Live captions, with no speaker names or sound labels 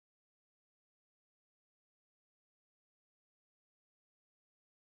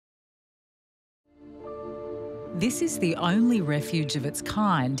This is the only refuge of its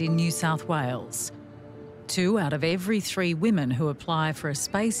kind in New South Wales. 2 out of every 3 women who apply for a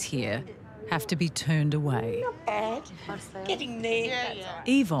space here have to be turned away. Not bad. Getting there.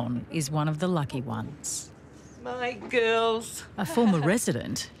 Yvonne is one of the lucky ones. My girls. A former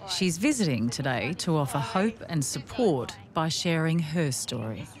resident, she's visiting today to offer hope and support by sharing her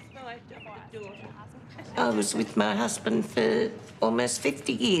story. I was with my husband for almost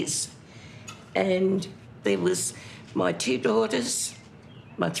 50 years, and there was my 2 daughters,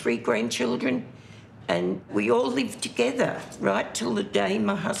 my 3 grandchildren, and we all lived together right till the day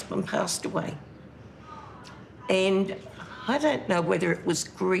my husband passed away. And I don't know whether it was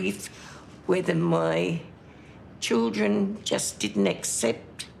grief, whether my children just didn't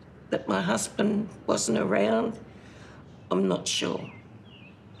accept that my husband wasn't around. I'm not sure.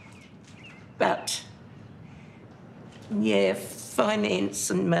 But, yeah, finance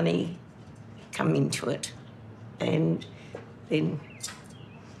and money come into it. And then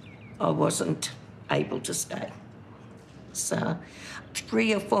I wasn't able to stay. So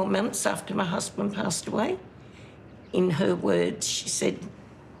 3 or 4 months after my husband passed away, in her words, she said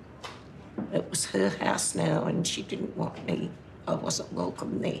it was her house now and she didn't want me. I wasn't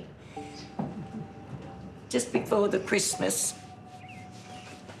welcome there. Just before the Christmas,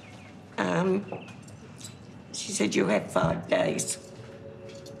 she said, you have 5 days.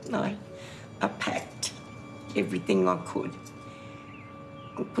 No, I packed everything I could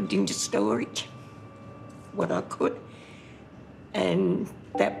and put into storage what I could. And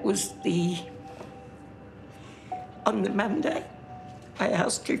that was on the Monday, I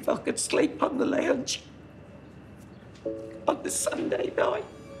asked her if I could sleep on the lounge on the Sunday night.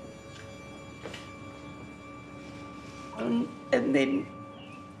 And then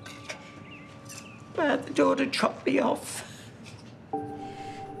my other daughter dropped me off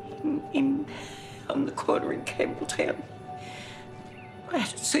on the corner in Campbelltown. I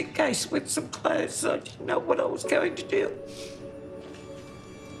had a suitcase with some clothes, so I didn't know what I was going to do.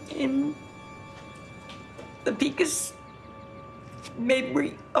 And the biggest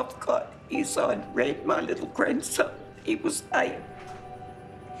memory I've got is I'd read my little grandson. He was 8.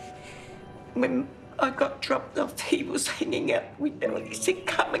 When I got dropped off, he was hanging out the window and he said,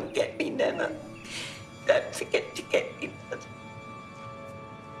 come and get me, Nana. Don't forget to get me.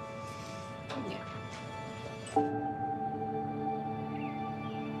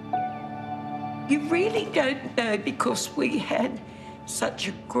 You really don't know, because we had such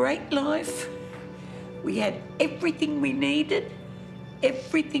a great life. We had everything we needed,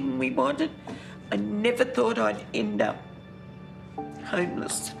 everything we wanted. I never thought I'd end up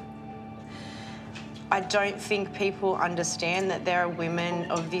homeless. I don't think people understand that there are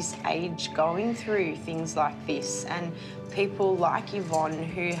women of this age going through things like this, and people like Yvonne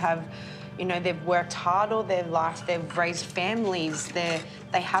who have, you know, they've worked hard all their life, they've raised families,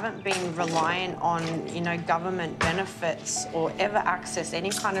 they haven't been reliant on, you know, government benefits or ever access any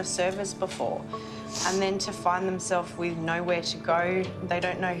kind of service before. And then to find themselves with nowhere to go, they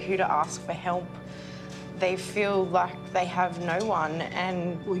don't know who to ask for help. They feel like they have no one,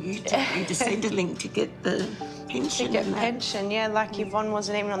 and... Well, you took me to Centrelink to get the pension. To get pension, yeah, like Yvonne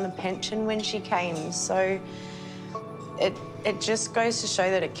wasn't even on the pension when she came, so it just goes to show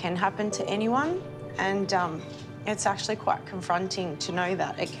that it can happen to anyone, and it's actually quite confronting to know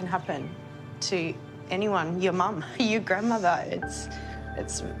that it can happen to anyone, your mum, your grandmother.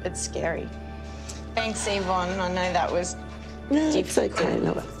 It's scary. Thanks, Yvonne. I know that was difficult. It's okay,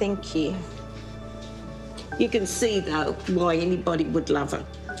 Noah. Thank you. You can see, though, why anybody would love her.